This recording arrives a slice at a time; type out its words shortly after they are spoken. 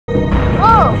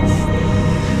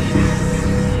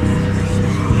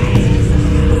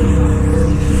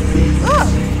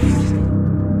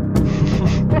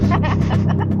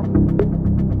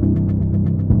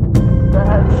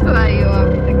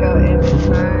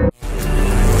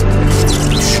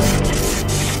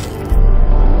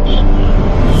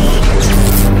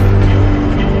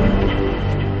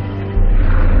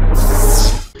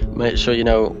sure you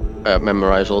know,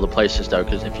 memorize all the places though,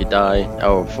 because if you die,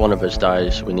 or if one of us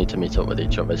dies, we need to meet up with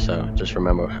each other, so just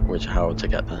remember how to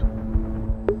get there.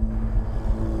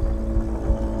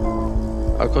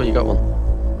 Oh cool, you got one.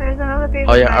 There's another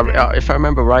paper. Oh yeah, if I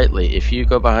remember rightly, if you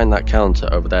go behind that counter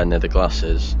over there near the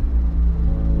glasses...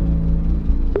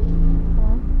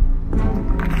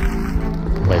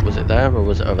 Wait, was it there or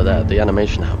was it over there? The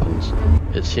animation happens.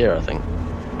 It's here, I think.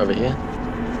 Over here?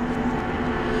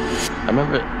 I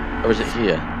remember it... Or is it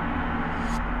here?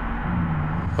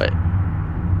 Wait.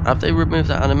 Have they removed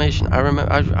that animation? I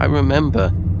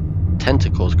remember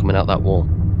tentacles coming out that wall.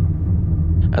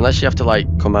 Unless you have to like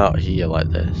come out here like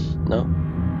this. No?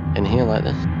 In here like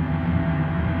this?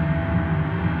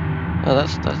 Oh,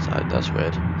 that's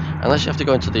weird. Unless you have to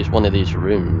go into one of these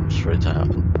rooms for it to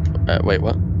happen. Wait,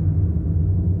 what?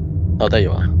 Oh, there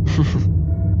you are.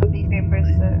 These papers,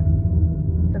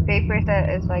 the paper set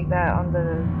is like that on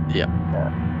the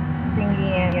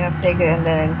thingy, and you have to take it and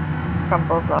then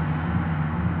crumple up.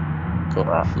 Cool.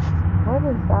 Wow. What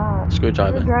is that?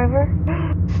 Screwdriver. Screwdriver?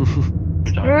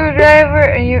 Screwdriver,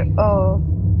 and you. Oh.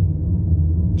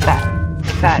 That.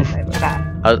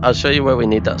 I'll show you where we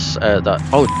need that.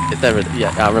 Oh, there it is.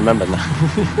 Yeah, I remember now.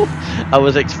 I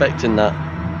was expecting that.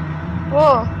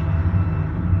 Whoa.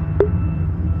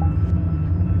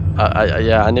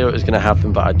 Yeah, I knew it was going to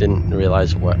happen, but I didn't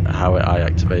realise how I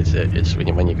activated it. It's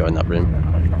when you go in that room.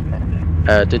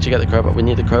 Did you get the crowbar? We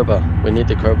need the crowbar. We need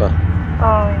the crowbar.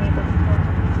 Oh, we need the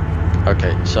crowbar.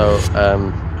 Okay, so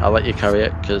I'll let you carry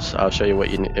it because I'll show you what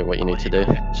you need to do.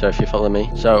 So if you follow me.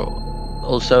 So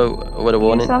also with a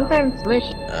warning. Sometimes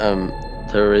glitch.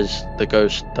 There is the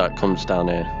ghost that comes down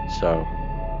here, so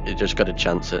you just got to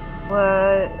chance it.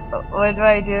 What do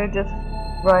I do? Just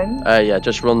run? Yeah,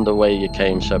 just run the way you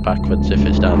came, so backwards if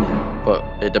it's down here. But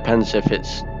it depends if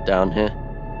it's down here.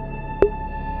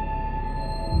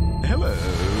 Hello.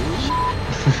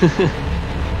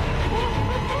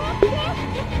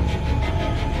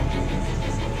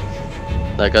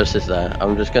 That ghost is there.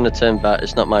 I'm just gonna turn back.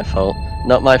 It's not my fault.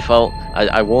 Not my fault.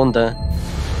 I warned her.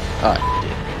 Ah,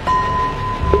 idiot.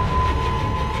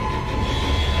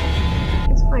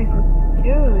 This place is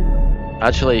huge.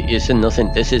 Actually, it's in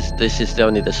nothing. This is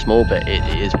only the small bit. It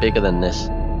is bigger than this.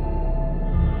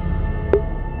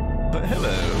 But hello.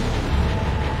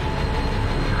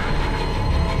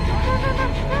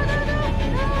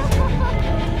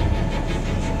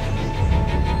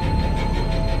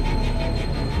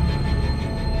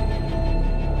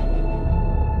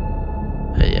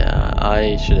 Yeah,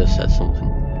 I should have said something.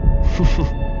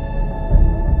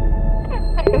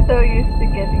 I'm so used to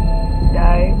getting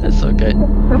died. It's okay.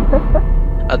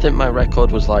 I think my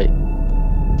record was like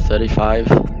 35.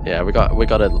 Yeah, we got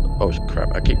a. Oh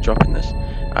crap! I keep dropping this.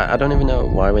 I don't even know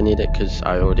why we need it because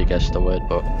I already guessed the word,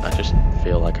 but I just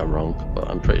feel like I'm wrong. But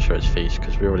I'm pretty sure it's feast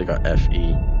because we already got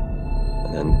FE,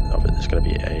 and then there's gonna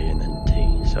be A and then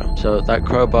T. So that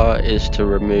crowbar is to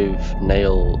remove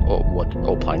nail or wood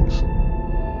or planks.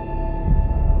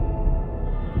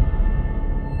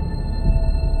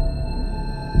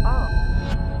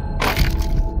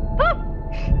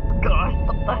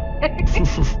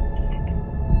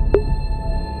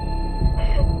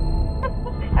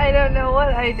 I don't know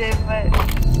what I did, but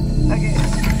okay.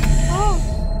 Oh.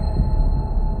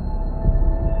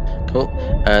 Cool.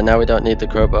 Now we don't need the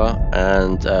crowbar,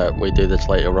 and we do this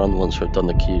later on once we've done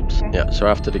the cubes. Okay. Yeah. So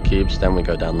after the cubes, then we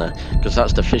go down there because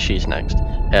that's the fishies next.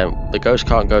 The ghost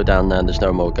can't go down there. And there's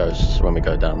no more ghosts when we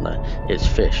go down there. It's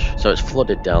fish, so it's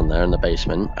flooded down there in the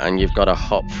basement, and you've got to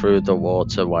hop through the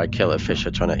water while killer fish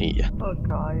are trying to eat you. Oh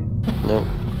god. No.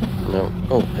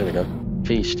 Oh, here we go.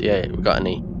 Feast. Yeah, we got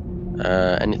any.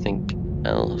 Anything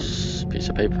else? Piece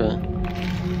of paper.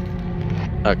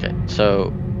 Okay,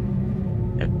 so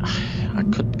I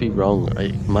could be wrong.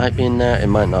 It might be in there, it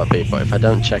might not be, but if I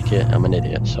don't check it, I'm an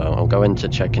idiot. So I'm going to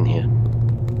check in here.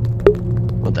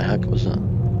 What the heck was that?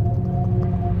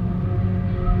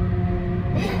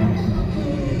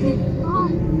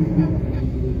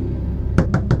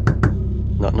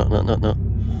 No.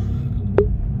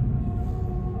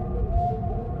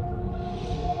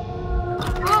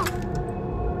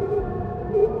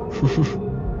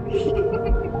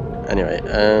 Anyway,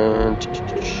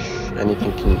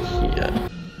 anything in here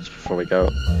just before we go?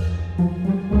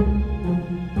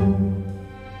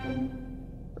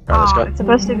 Alright, let's go. It's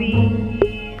supposed to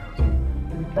be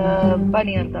the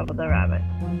bunny on top of the rabbit.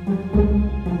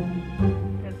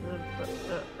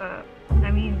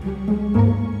 I mean,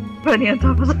 bunny on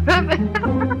top of the rabbit.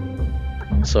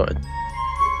 Sorted.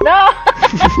 No!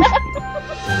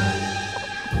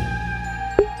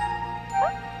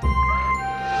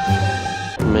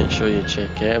 Make sure you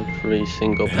check every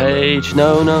single page.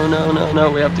 No, no, no, no,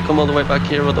 no. We have to come all the way back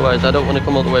here, otherwise I don't want to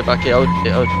come all the way back here. Oh,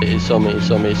 he saw me, he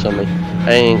saw me, he saw me.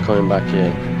 I ain't coming back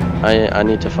here. I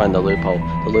need to find the loophole.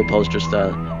 The loophole's just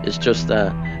there. It's just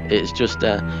there. It's just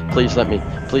there. Please let me.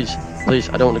 Please, please.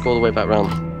 I don't want to go all the way back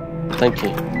round. Thank you.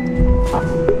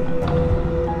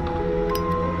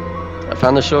 I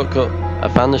found the shortcut. I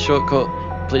found the shortcut.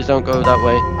 Please don't go that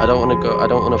way. I don't want to go. I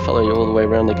don't want to follow you all the way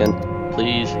around again.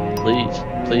 Please, please,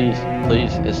 please,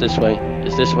 please. It's this way.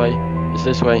 It's this way. It's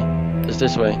this way. It's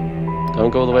this way. Don't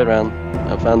go all the way around.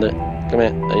 I found it. Come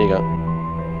here. There you go.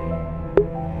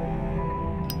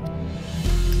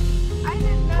 I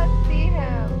did not see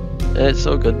him. It's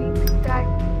so good.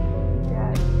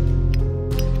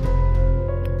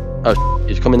 Oh,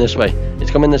 he's coming this way.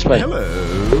 He's coming this way. Hello.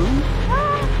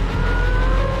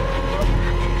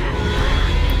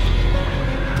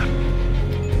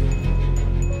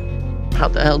 How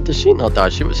the hell did she not die?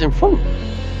 She was in front.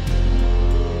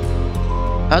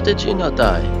 How did she not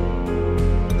die?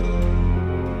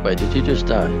 Wait, did you just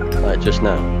die? Like just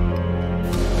now?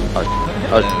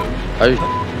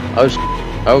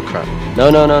 Oh crap. No,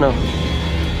 no, no, no.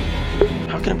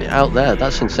 How can it be out there?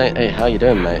 That's insane. Hey, how you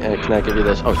doing, mate? Can I give you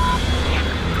this? Oh,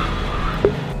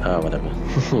 whatever.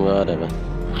 Whatever.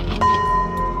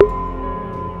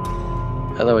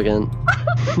 Hello again.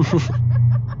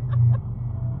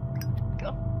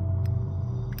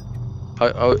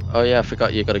 Oh yeah, I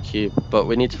forgot you got a cube, but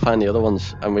we need to find the other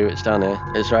ones, and it's down here.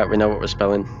 It's right, we know what we're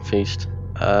spelling. Feast.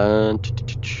 Where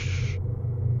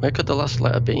could the last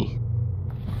letter be?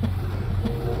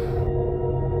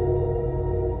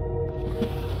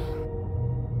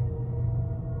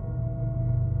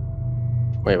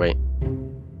 Wait.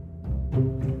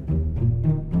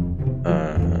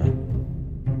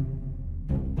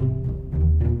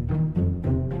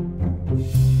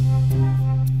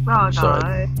 Oh Sorry.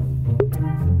 god.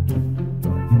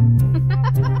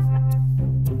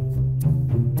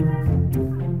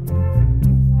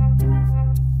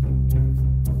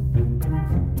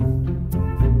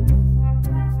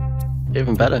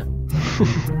 Even better.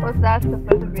 What's that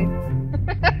supposed to be?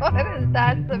 What is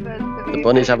that supposed to be? The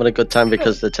bunny's having a good time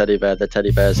because the teddy bear's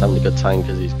having a good time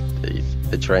because he's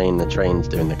the train's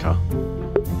doing the car.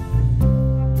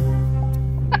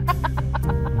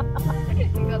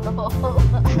 You got the whole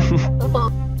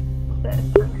set.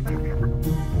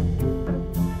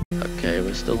 Okay,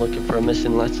 we're still looking for a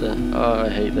missing letter. Oh, I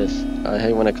hate this. I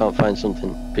hate when I can't find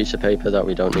something. Piece of paper that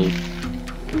we don't need.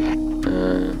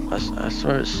 I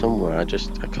saw it somewhere. I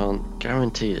can't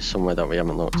guarantee it's somewhere that we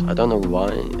haven't looked. I don't know why.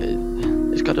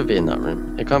 It's got to be in that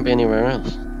room. It can't be anywhere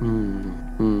else.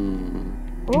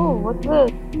 Oh, what's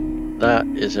this? That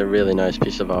is a really nice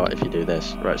piece of art if you do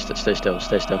this. Right, stay still,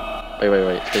 stay still.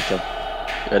 Wait, stay still.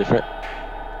 You ready for it?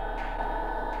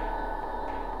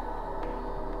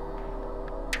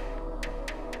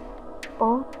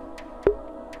 Oh.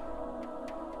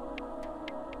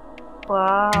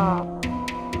 Wow.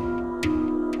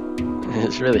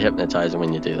 It's really hypnotizing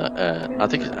when you do that. I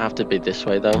think it have to be this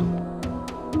way though.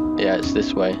 Yeah, it's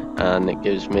this way, and it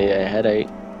gives me a headache.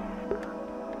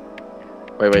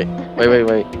 Wait.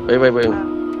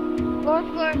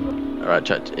 Alright,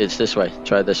 it's this way.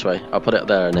 Try it this way. I'll put it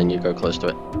there and then you go close to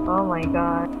it. Oh my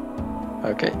god.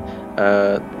 Okay.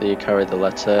 You carry the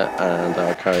letter and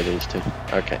I'll carry these two.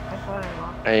 Okay.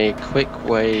 A quick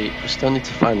way. We still need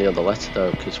to find the other letter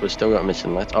though, because we've still got a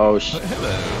missing letter. Oh,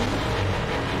 hello.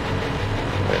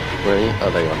 Wait, where are you?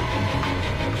 Oh, there you are.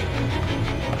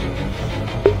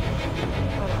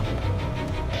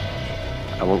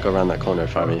 I won't go around that corner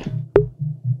if I were you.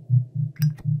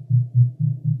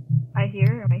 I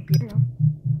hear him.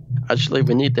 Actually,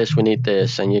 we need this,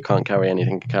 and you can't carry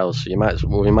anything else, so we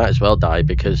might as well die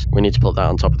because we need to put that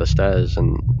on top of the stairs,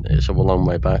 and it's a long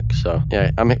way back. So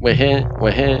yeah, we're here.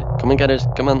 Come and get us.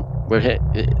 Come on, we're here.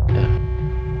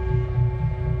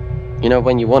 You know,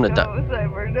 when you want to die,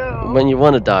 when you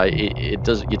want to die,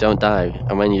 you don't die,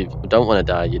 and when you don't want to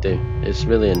die, you do. It's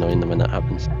really annoying when that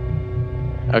happens.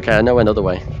 Okay, I know another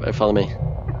way. Follow me.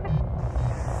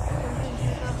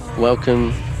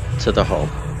 Welcome to the hall.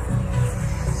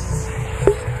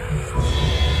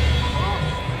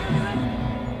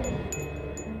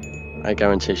 I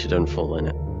guarantee she didn't fall in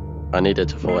it. I needed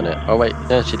to fall in it. Oh wait,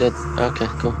 yeah, she did. Okay,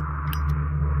 cool.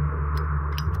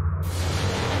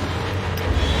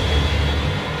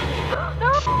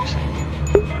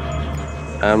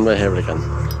 And we're here again.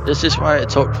 This is why it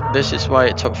took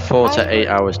 4 to 8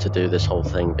 hours to do this whole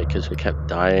thing, because we kept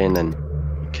dying and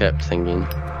kept thinking.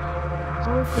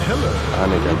 Hello.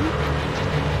 And again.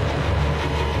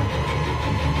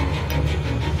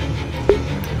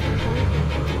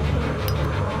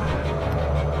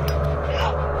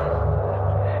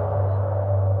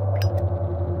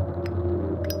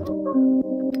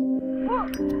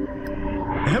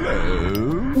 Hello.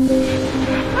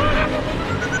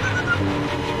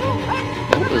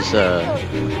 What was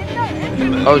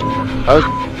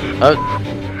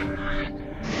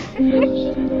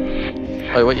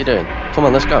Wait, what are you doing? Come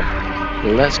on, let's go.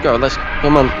 Let's go.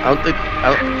 Come on.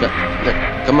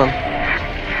 Come on.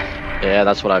 Yeah,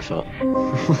 that's what I thought.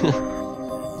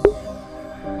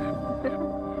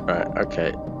 Right.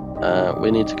 Okay. We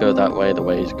need to go that way. The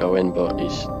way he's going, but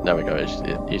there we go.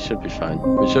 He should be fine.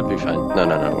 We should be fine. No.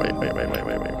 Wait.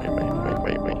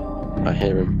 I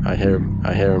hear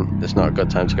him. It's not a good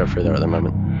time to go through there at the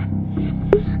moment.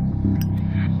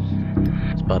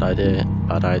 It's a bad idea.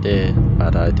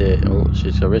 Oh,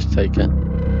 she's a risk taker.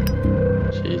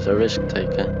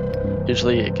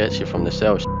 Usually it gets you from the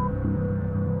cell.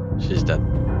 She's dead.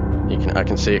 I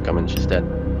can see it coming. She's dead.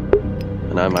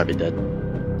 And I might be dead.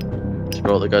 She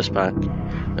brought the ghost back.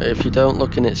 If you don't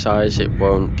look in its eyes, it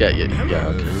won't get you. Yeah,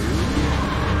 okay.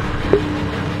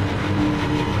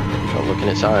 Don't look in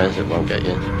its eyes, it won't get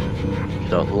you. If you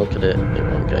don't look at it, it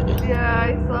won't get you. Yeah,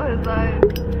 I saw his eyes.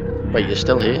 Wait, you're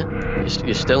still here?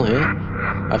 You're still here?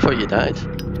 I thought you died.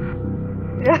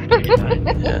 Yeah.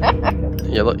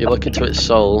 You look into its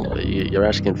soul, you're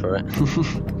asking for it.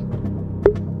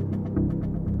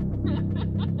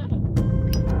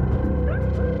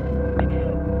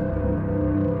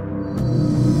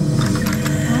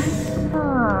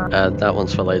 That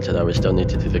one's for later though, we still need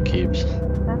to do the cubes.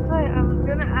 That's why I was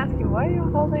gonna ask you, why are you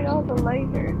holding all the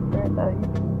lighters for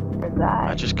that?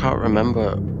 I just can't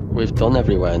remember. We've done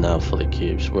everywhere now for the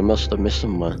cubes. We must have missed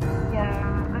somewhere. Yeah,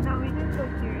 I know we did go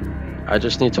seriously. I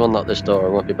just need to unlock this door. I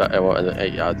won't be back.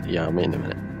 Yeah, I'll meet in a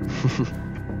minute.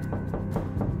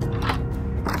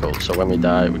 Cool, so when we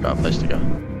die, we got a place to go.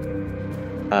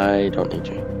 I don't need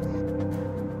you.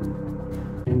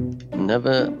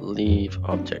 Never leave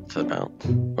objects about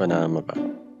when I'm about.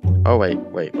 Oh wait.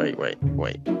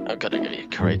 I've got to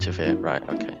get creative here. Right,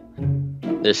 okay.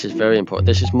 This is very important.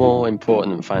 This is more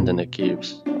important than finding the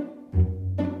cubes.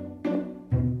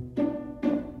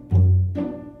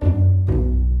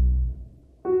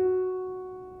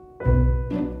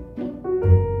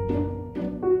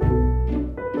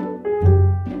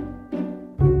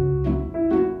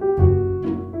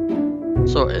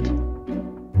 Sorted.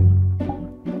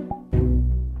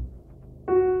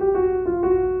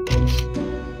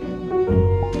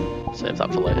 Save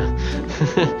that for later.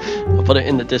 I'll put it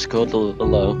in the Discord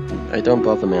below. Hey, don't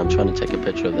bother me, I'm trying to take a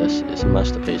picture of this. It's a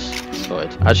masterpiece.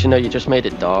 Sorted. Actually, no, you just made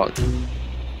it dark.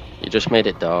 Get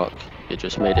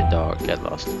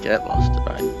lost.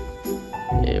 Right.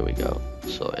 Here we go.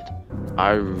 Sorted.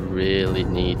 I really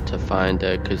need to find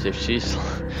her, because if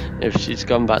she's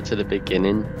gone back to the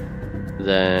beginning,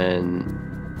 then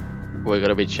we're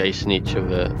gonna be chasing each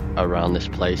other around this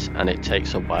place, and it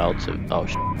takes a while to. Oh,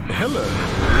 hello.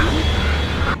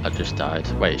 I just died.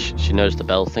 Wait, she knows the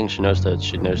bell thing. She knows the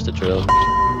drill.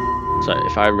 So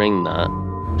if I ring that,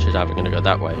 she's either gonna go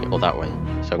that way or that way.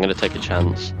 So I'm gonna take a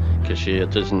chance because she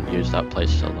doesn't use that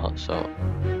place a lot. So,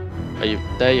 are you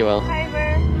there? You are. Hi,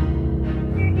 Ver.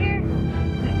 You're here.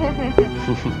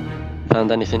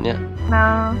 Found anything yet?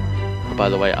 No. Oh, by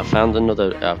the way, I found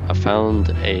another. I found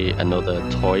another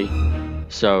toy.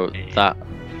 So that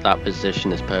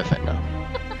position is perfect now.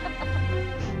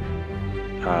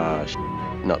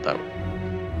 Not that one.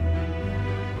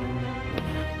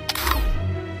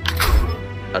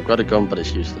 I've got a gun, but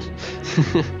it's useless.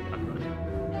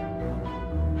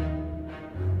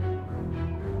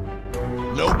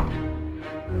 Nope.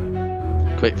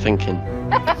 Quick thinking.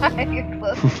 You're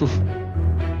close.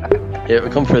 It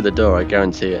will come through the door, I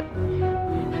guarantee it.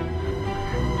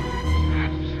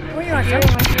 Where are you?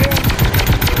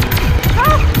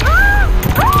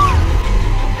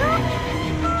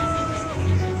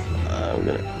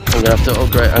 I'm gonna have to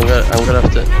upgrade.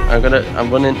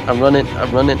 I'm running.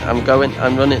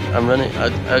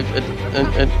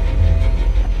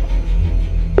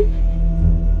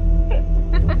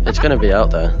 It's gonna be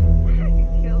out there. It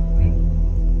kills me.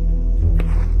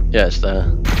 Yeah, it's there.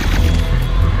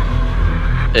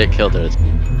 It killed her.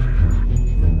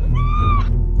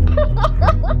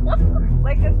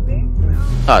 Like a thing?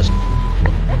 Ah,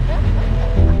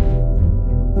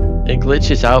 it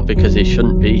glitches out because it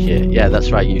shouldn't be here. Yeah,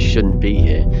 that's right, you shouldn't be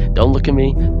here. Don't look at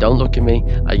me,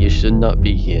 you should not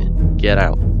be here. Get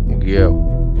out. Go.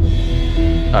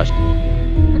 Ah,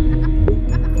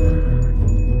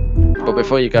 but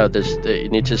before you go, you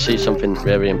need to see something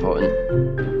very important.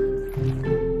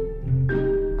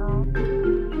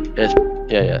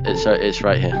 It's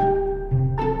right here.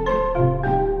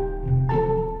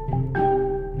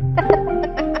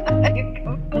 You're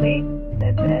complete.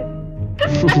 That's it.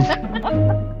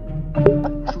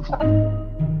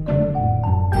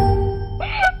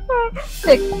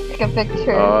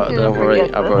 picture. Oh, don't worry,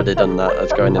 I've already done that.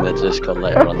 That's going in the Discord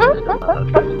later on.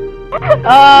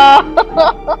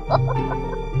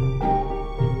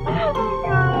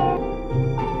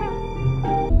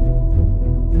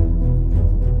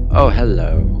 Oh,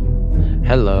 hello.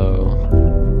 Hello.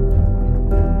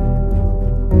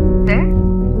 There?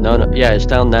 No, no, yeah, it's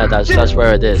down there. That's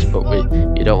where it is. But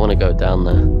you don't want to go down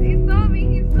there. He saw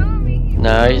me. He saw me.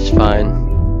 No, it's fine.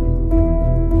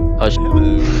 Oh,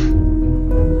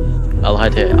 I'll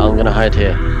hide here. I'm gonna hide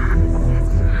here.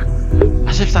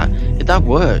 As if that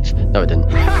worked. No, it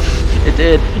didn't. It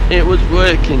did. It was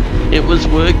working. It was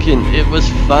working. It was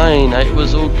fine. It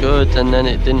was all good, and then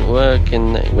it didn't work.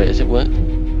 And wait, has it worked?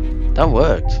 That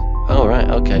worked. Oh right.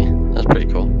 Okay. That's pretty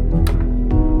cool.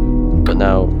 But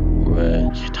now,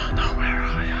 you don't know where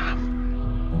I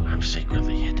am. I'm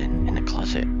secretly hidden in a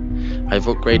closet. I've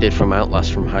upgraded from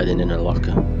Outlast from hiding in a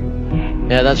locker.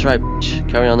 Yeah, that's right.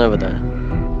 Carry on over there.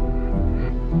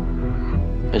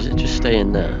 Is it just stay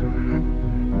in there?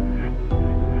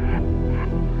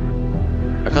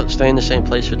 I can't stay in the same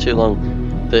place for too long.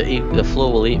 The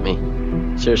floor will eat me.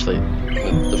 Seriously,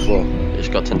 the floor. It's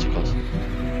got tentacles.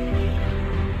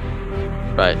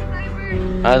 Right.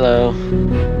 Hello.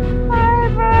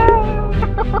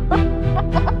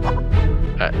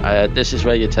 This is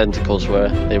where your tentacles were.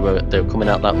 They were coming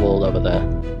out that wall over there.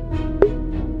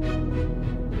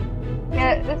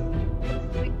 Yeah,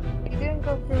 we didn't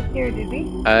go through here, did we?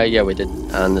 Yeah, we did.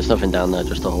 And there's nothing down there,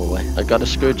 just a hallway. I got a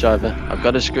screwdriver. I've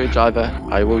got a screwdriver.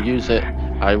 I will use it.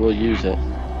 I will use it.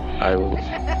 I will.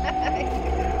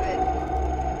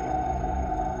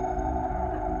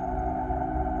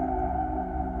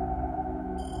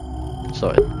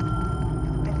 Sorry.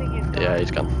 I think he's gone. Yeah,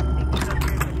 he's gone.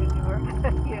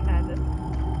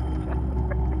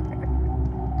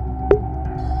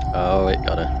 Oh, it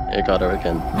got her. It got her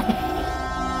again.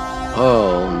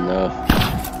 Oh no.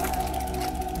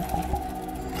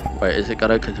 Wait, is it got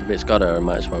her? Because if it's got her, I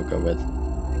might as well go with.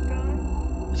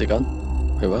 Is it gone?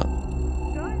 Wait, what?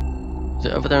 Is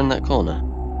it over there in that corner?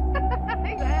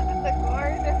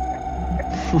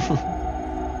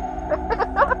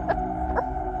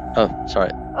 Oh,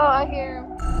 sorry. Oh, I hear him.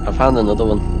 I found another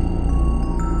one.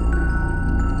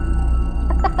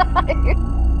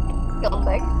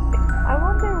 I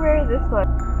wonder where this one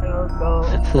will go.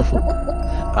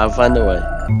 I'll find a way.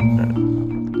 No,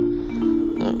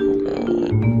 we'll go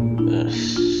like this.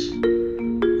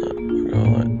 No, we'll go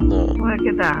like that. Look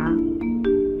at that.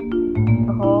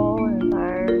 The whole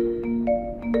entire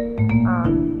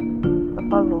the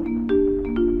puzzle.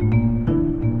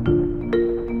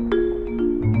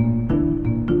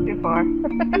 Too far.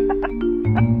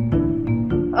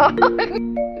 Oh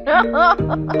no!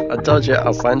 I told you,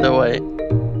 I'll find a way.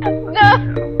 No!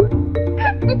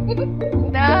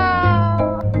 No!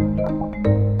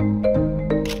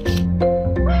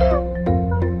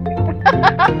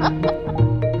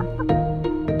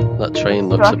 That train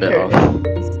looks a bit off.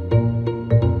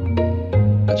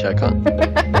 Actually, I can't.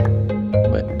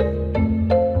 Wait.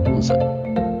 One sec.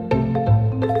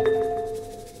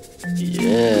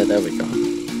 Yeah, there we go.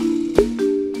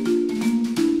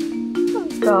 Oh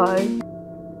god.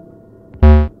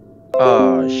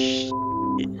 Oh shit.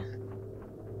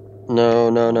 No,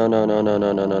 no, no, no, no, no,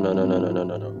 no, no, no, no, no, no, no, no,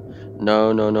 no, no.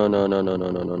 No, no, no, no, no, no,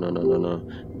 no, no, no, no, no, no, no.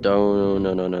 Don't,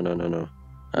 no, no, no, no, no, no.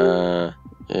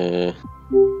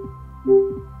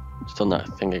 It's done that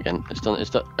thing again. It's done,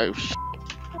 oh shit.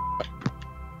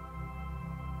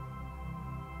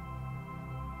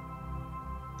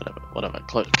 Whatever,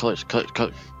 close.